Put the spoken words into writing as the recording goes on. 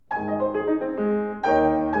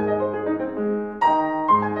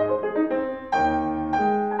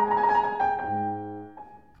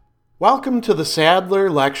Welcome to the Sadler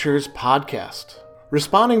Lectures podcast.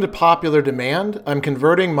 Responding to popular demand, I'm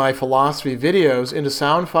converting my philosophy videos into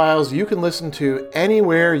sound files you can listen to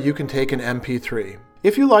anywhere you can take an MP3.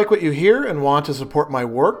 If you like what you hear and want to support my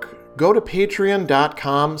work, go to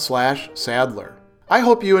patreon.com/Sadler. I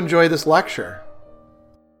hope you enjoy this lecture.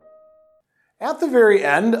 At the very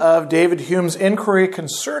end of David Hume's Inquiry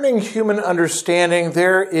Concerning Human Understanding,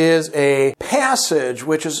 there is a passage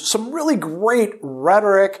which is some really great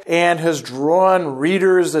rhetoric and has drawn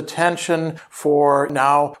readers' attention for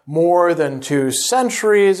now more than 2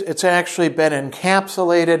 centuries. It's actually been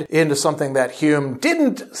encapsulated into something that Hume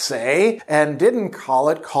didn't say and didn't call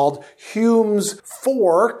it, called Hume's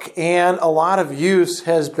Fork, and a lot of use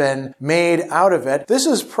has been made out of it. This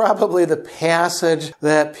is probably the passage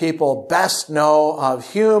that people best know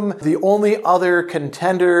of Hume. The only other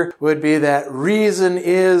contender would be that reason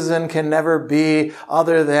is and can never be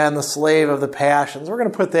other than the slave of the passions. We're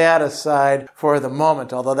going to put that aside for the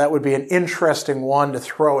moment, although that would be an interesting one to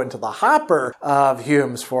throw into the hopper of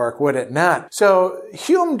Hume's Fork, would it not? So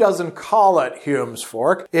Hume doesn't call it Hume's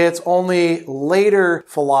Fork. It's only later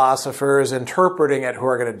philosophers interpreting it who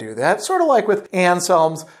are going to do that, sort of like with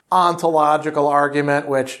Anselm's ontological argument,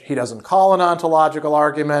 which he doesn't call an ontological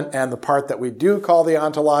argument, and the part that we do call the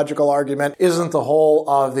ontological argument isn't the whole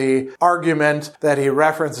of the argument that he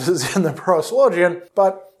references in the Proslogion,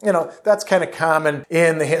 but, that's kind of common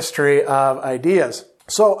in the history of ideas.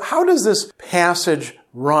 So how does this passage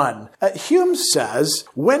run? Hume says,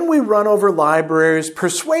 when we run over libraries,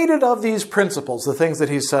 persuaded of these principles, the things that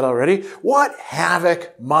he said already, what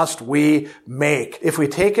havoc must we make? If we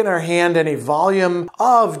take in our hand any volume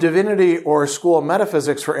of divinity or school of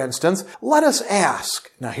metaphysics, for instance, let us ask.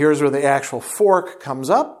 Now here's where the actual fork comes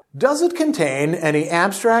up. Does it contain any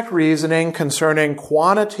abstract reasoning concerning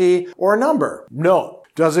quantity or number? No.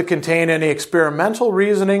 Does it contain any experimental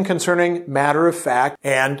reasoning concerning matter of fact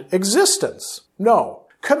and existence? No.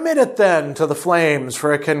 Commit it then to the flames,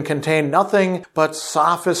 for it can contain nothing but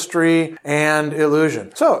sophistry and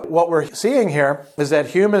illusion. So what we're seeing here is that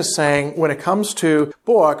Hume is saying when it comes to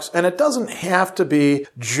books, and it doesn't have to be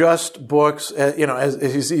just books, as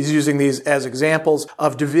he's using these as examples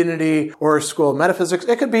of divinity or school of metaphysics.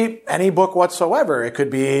 It could be any book whatsoever. It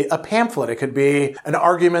could be a pamphlet. It could be an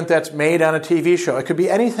argument that's made on a TV show. It could be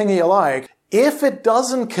anything you like. If it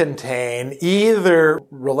doesn't contain either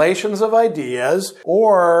relations of ideas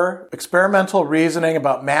or experimental reasoning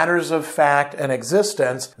about matters of fact and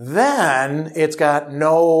existence, then it's got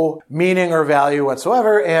no meaning or value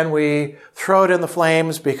whatsoever, and we throw it in the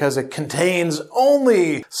flames because it contains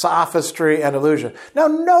only sophistry and illusion. Now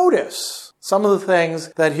notice some of the things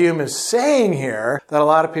that Hume is saying here that a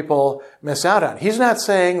lot of people miss out on. He's not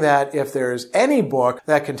saying that if there's any book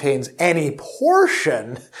that contains any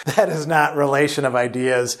portion that is not relation of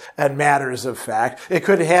ideas and matters of fact. It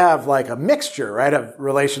could have like a mixture, right, of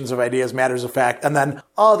relations of ideas, matters of fact, and then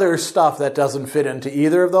other stuff that doesn't fit into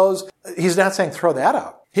either of those. He's not saying throw that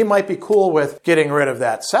out. He might be cool with getting rid of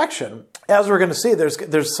that section. As we're going to see,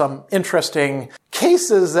 there's some interesting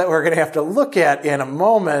cases that we're going to have to look at in a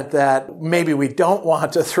moment that maybe we don't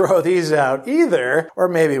want to throw these out either, or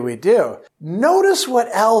maybe we do. Notice what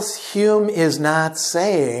else Hume is not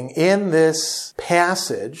saying in this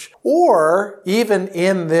passage or even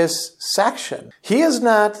in this section. He is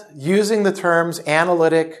not using the terms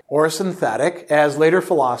analytic or synthetic as later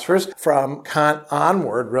philosophers from Kant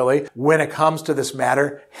onward, really, when it comes to this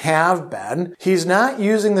matter, have been. He's not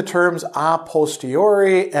using the terms a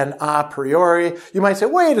posteriori and a priori. You might say,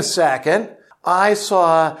 wait a second, I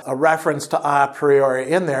saw a reference to a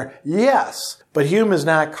priori in there. Yes. But Hume is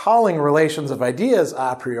not calling relations of ideas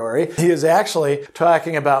a priori. He is actually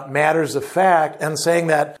talking about matters of fact and saying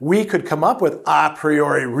that we could come up with a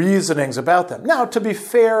priori reasonings about them. Now, to be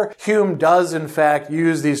fair, Hume does in fact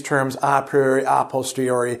use these terms a priori, a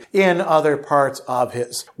posteriori in other parts of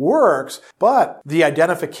his works, but the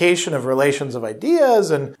identification of relations of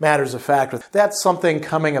ideas and matters of fact, that's something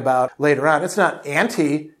coming about later on. It's not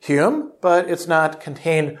anti-Hume, but it's not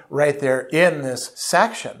contained right there in this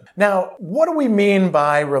section. Now, what do we mean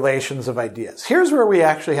by relations of ideas? Here's where we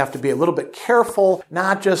actually have to be a little bit careful,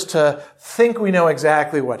 not just to think we know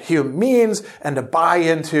exactly what Hume means and to buy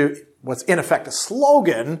into what's in effect a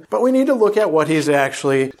slogan, but we need to look at what he's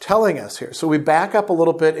actually telling us here. So we back up a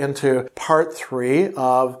little bit into part 3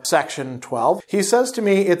 of section 12. He says to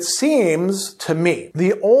me, it seems to me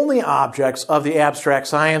the only objects of the abstract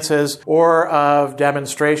sciences or of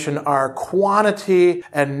demonstration are quantity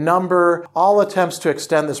and number. All attempts to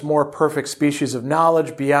extend this more perfect species of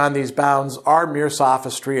knowledge beyond these bounds are mere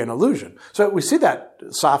sophistry and illusion. So we see that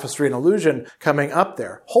sophistry and illusion coming up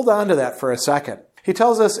there. Hold on to that for a second. He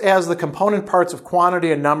tells us as the component parts of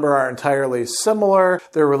quantity and number are entirely similar,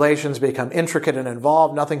 their relations become intricate and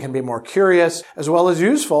involved. Nothing can be more curious as well as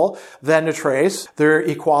useful than to trace their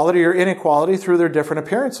equality or inequality through their different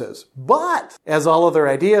appearances. But as all other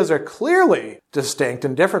ideas are clearly distinct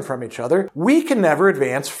and different from each other, we can never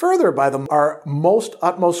advance further by our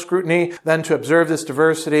utmost scrutiny than to observe this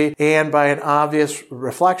diversity and by an obvious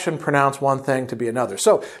reflection pronounce one thing to be another.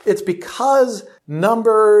 So it's because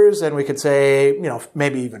numbers, and we could say,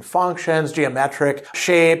 maybe even functions, geometric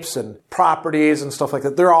shapes and properties and stuff like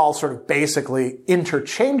that, they're all sort of basically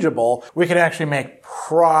interchangeable. We can actually make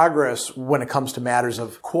progress when it comes to matters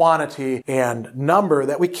of quantity and number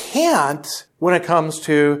that we can't when it comes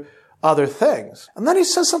to other things. And then he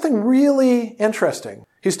says something really interesting.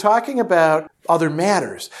 He's talking about other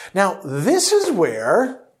matters. Now, this is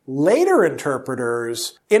where later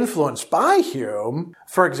interpreters influenced by Hume,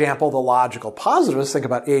 for example, the logical positivists, think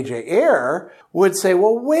about A.J. Ayer, would say,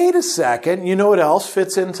 well, wait a second, you know what else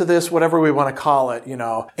fits into this, whatever we want to call it,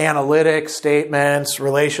 analytic statements,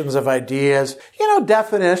 relations of ideas,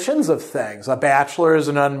 definitions of things. A bachelor is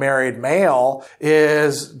an unmarried male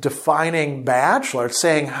is defining bachelor, it's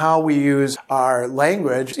saying how we use our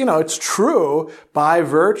language. It's true by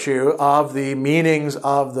virtue of the meanings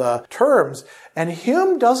of the terms. And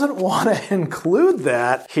Hume doesn't want to include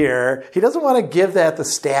that here. He doesn't want to give that the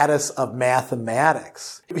status of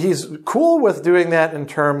mathematics. He's cool with doing that in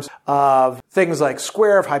terms of things like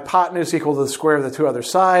square of hypotenuse equal to the square of the two other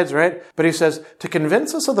sides, right? But he says, to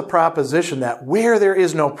convince us of the proposition that where there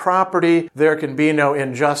is no property, there can be no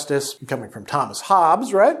injustice, coming from Thomas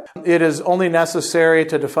Hobbes, right? It is only necessary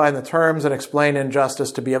to define the terms and explain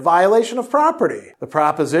injustice to be a violation of property. The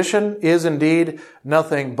proposition is indeed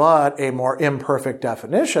nothing but a more imperfect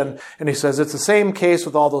definition. And he says it's the same case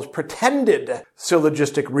with all those pretended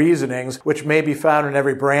syllogistic reasonings, which may be found in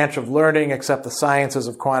every branch of learning except the sciences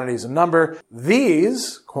of quantities and number.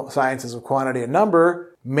 These sciences of quantity and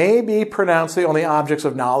number may be pronounced the only objects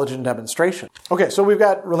of knowledge and demonstration. Okay, so we've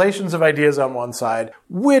got relations of ideas on one side,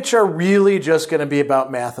 which are really just going to be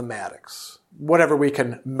about mathematics, whatever we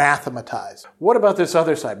can mathematize. What about this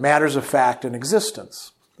other side, matters of fact and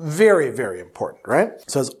existence? Very, very important, right?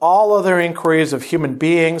 It says, all other inquiries of human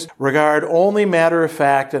beings regard only matter of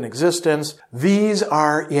fact and existence. These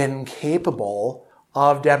are incapable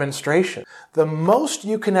of demonstration. The most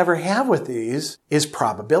you can ever have with these is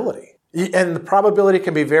probability. And the probability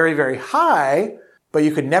can be very, very high, but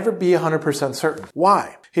you can never be 100% certain.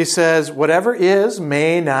 Why? He says, whatever is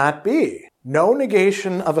may not be. No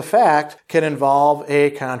negation of a fact can involve a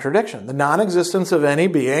contradiction. The non-existence of any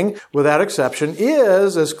being, without exception,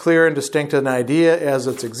 is as clear and distinct an idea as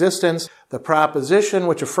its existence. The proposition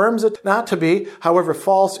which affirms it not to be, however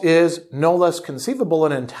false, is no less conceivable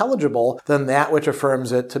and intelligible than that which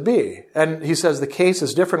affirms it to be. And he says the case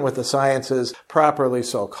is different with the sciences properly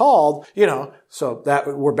so called, so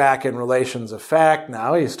that we're back in relations of fact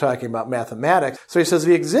now. He's talking about mathematics. So he says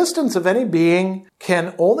the existence of any being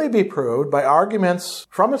can only be proved by arguments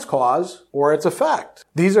from its cause or its effect.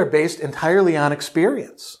 These are based entirely on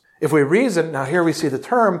experience. If we reason, now here we see the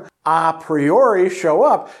term a priori show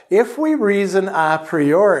up. If we reason a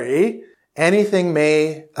priori, anything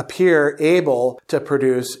may appear able to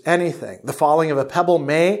produce anything. The falling of a pebble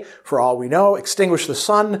may, for all we know, extinguish the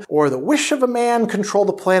sun, or the wish of a man control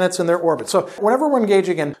the planets in their orbit. So whenever we're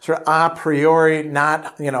engaging in sort of a priori,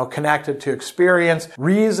 not, connected to experience,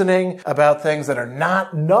 reasoning about things that are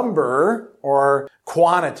not number or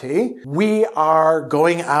quantity, we are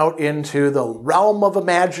going out into the realm of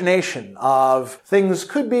imagination of things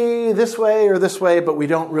could be this way, but we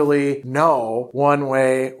don't really know one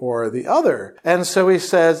way or the other. And so he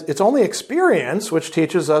says it's only experience which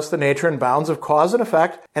teaches us the nature and bounds of cause and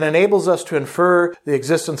effect and enables us to infer the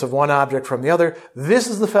existence of one object from the other. This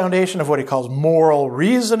is the foundation of what he calls moral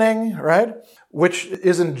reasoning, right? Which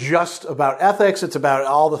isn't just about ethics, it's about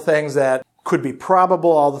all the things that could be probable,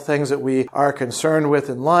 all the things that we are concerned with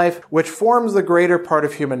in life, which forms the greater part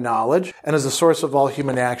of human knowledge and is the source of all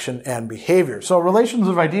human action and behavior. So relations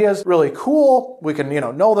of ideas, really cool. We can,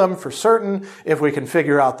 know them for certain if we can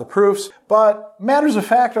figure out the proofs, but matters of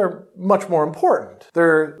fact are much more important.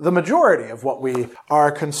 They're the majority of what we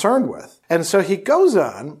are concerned with. And so he goes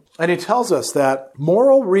on and he tells us that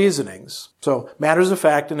moral reasonings, so matters of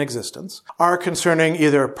fact and existence, are concerning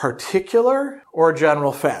either particular or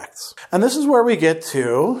general facts. And this is where we get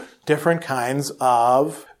to different kinds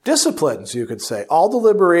of disciplines, you could say. All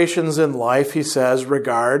deliberations in life, he says,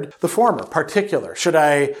 regard the former, particular. Should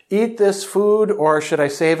I eat this food or should I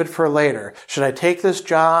save it for later? Should I take this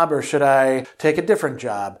job or should I take a different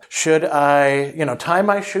job? Should I, tie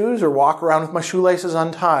my shoes or walk around with my shoelaces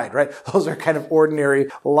untied, right? Those are kind of ordinary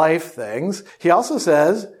life things. He also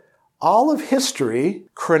says, all of history,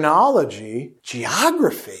 chronology,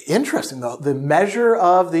 geography, interesting though, the measure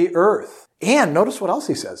of the earth. And notice what else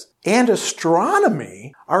he says. And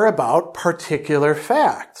astronomy are about particular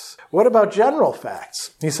facts. What about general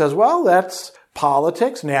facts? He says, well, that's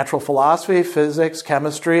politics, natural philosophy, physics,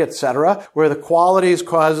 chemistry, etc., where the qualities,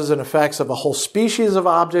 causes, and effects of a whole species of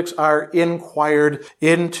objects are inquired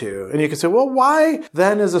into. And you can say, well, why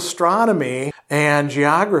then is astronomy and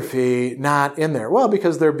geography not in there? Well,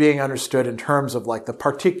 because they're being understood in terms of like the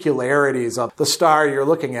particularities of the star you're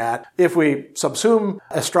looking at. If we subsume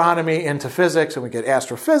astronomy into physics and we get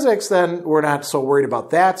astrophysics, then we're not so worried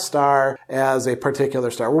about that star as a particular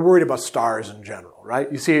star. We're worried about stars in general. Right?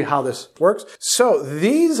 You see how this works? So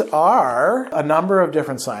these are a number of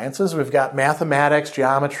different sciences. We've got mathematics,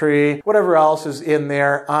 geometry, whatever else is in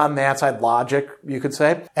there on that side, logic, you could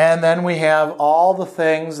say. And then we have all the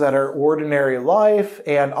things that are ordinary life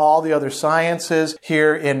and all the other sciences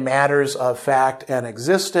here in matters of fact and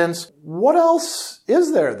existence. What else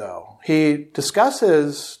is there, though? He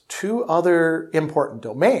discusses two other important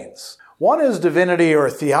domains. One is divinity or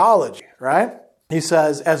theology, right? He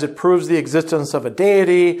says, as it proves the existence of a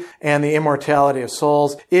deity and the immortality of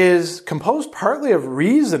souls, is composed partly of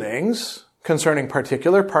reasonings concerning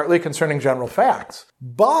particular, partly concerning general facts.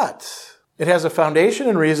 But it has a foundation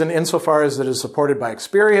in reason insofar as it is supported by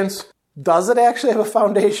experience. Does it actually have a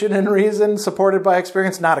foundation in reason supported by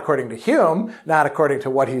experience? Not according to Hume, not according to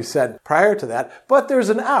what he said prior to that, but there's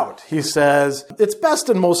an out. He says, its best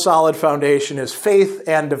and most solid foundation is faith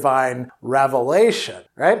and divine revelation,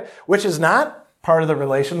 right? Which is not part of the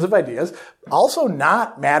relations of ideas, also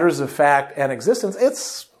not matters of fact and existence.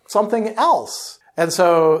 It's something else. And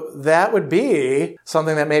so that would be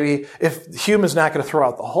something that maybe if Hume is not going to throw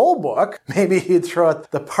out the whole book, maybe he'd throw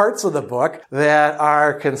out the parts of the book that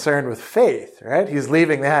are concerned with faith, right? He's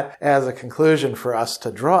leaving that as a conclusion for us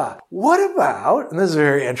to draw. What about, and this is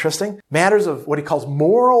very interesting, matters of what he calls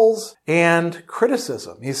morals and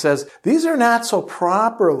criticism. He says, these are not so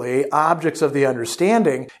properly objects of the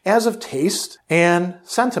understanding as of taste and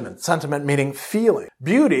sentiment. Sentiment meaning feeling.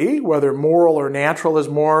 Beauty, whether moral or natural,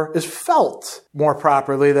 is felt more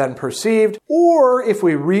properly than perceived, or if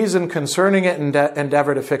we reason concerning it and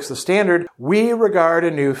endeavor to fix the standard, we regard a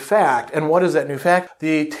new fact. And what is that new fact?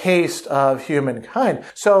 The taste of humankind.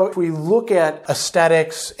 So if we look at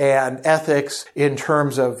aesthetics and ethics in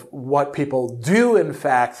terms of what people do in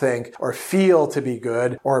fact think or feel to be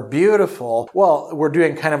good or beautiful, well, we're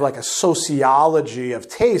doing kind of like a sociology of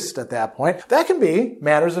taste at that point. That can be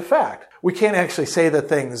matters of fact. We can't actually say that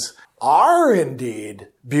things are indeed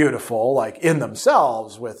beautiful, like in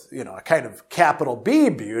themselves with, a kind of capital B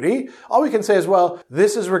beauty. All we can say is, well,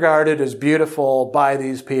 this is regarded as beautiful by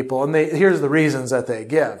these people, and here's the reasons that they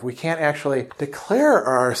give. We can't actually declare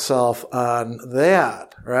ourselves on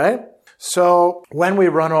that, right? So when we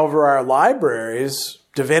run over our libraries,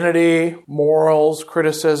 divinity, morals,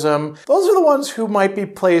 criticism, those are the ones who might be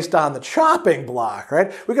placed on the chopping block,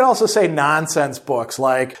 right? We can also say nonsense books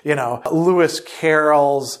like, Lewis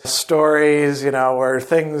Carroll's stories, where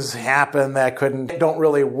things happen that don't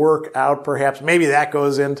really work out perhaps. Maybe that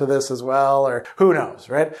goes into this as well, or who knows,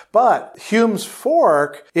 right? But Hume's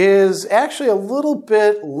fork is actually a little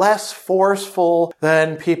bit less forceful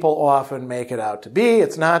than people often make it out to be.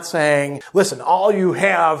 It's not saying, listen, all you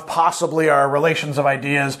have possibly are relations of ideas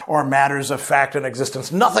or matters of fact and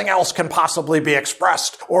existence. Nothing else can possibly be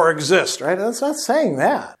expressed or exist, right? And it's not saying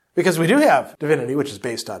that. Because we do have divinity, which is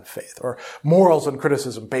based on faith, or morals and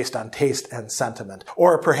criticism based on taste and sentiment,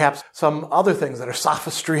 or perhaps some other things that are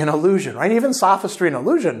sophistry and illusion, right? Even sophistry and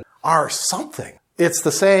illusion are something. It's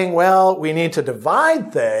the saying, well, we need to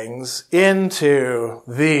divide things into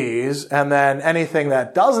these, and then anything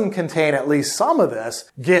that doesn't contain at least some of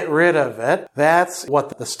this, get rid of it. That's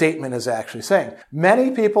what the statement is actually saying.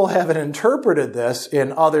 Many people have interpreted this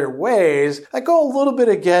in other ways that go a little bit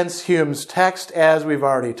against Hume's text, as we've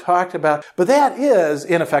already talked about. But that is,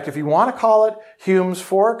 in effect, if you want to call it Hume's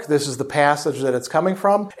fork, this is the passage that it's coming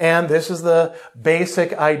from, and this is the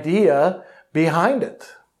basic idea behind it.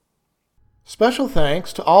 Special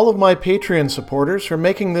thanks to all of my Patreon supporters for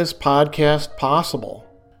making this podcast possible.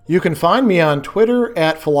 You can find me on Twitter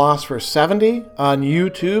at Philosopher70, on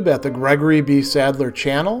YouTube at the Gregory B. Sadler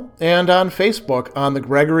channel, and on Facebook on the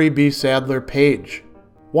Gregory B. Sadler page.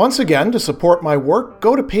 Once again, to support my work,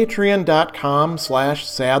 go to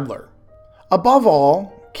patreon.com/Sadler. Above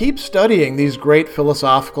all, keep studying these great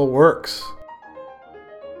philosophical works.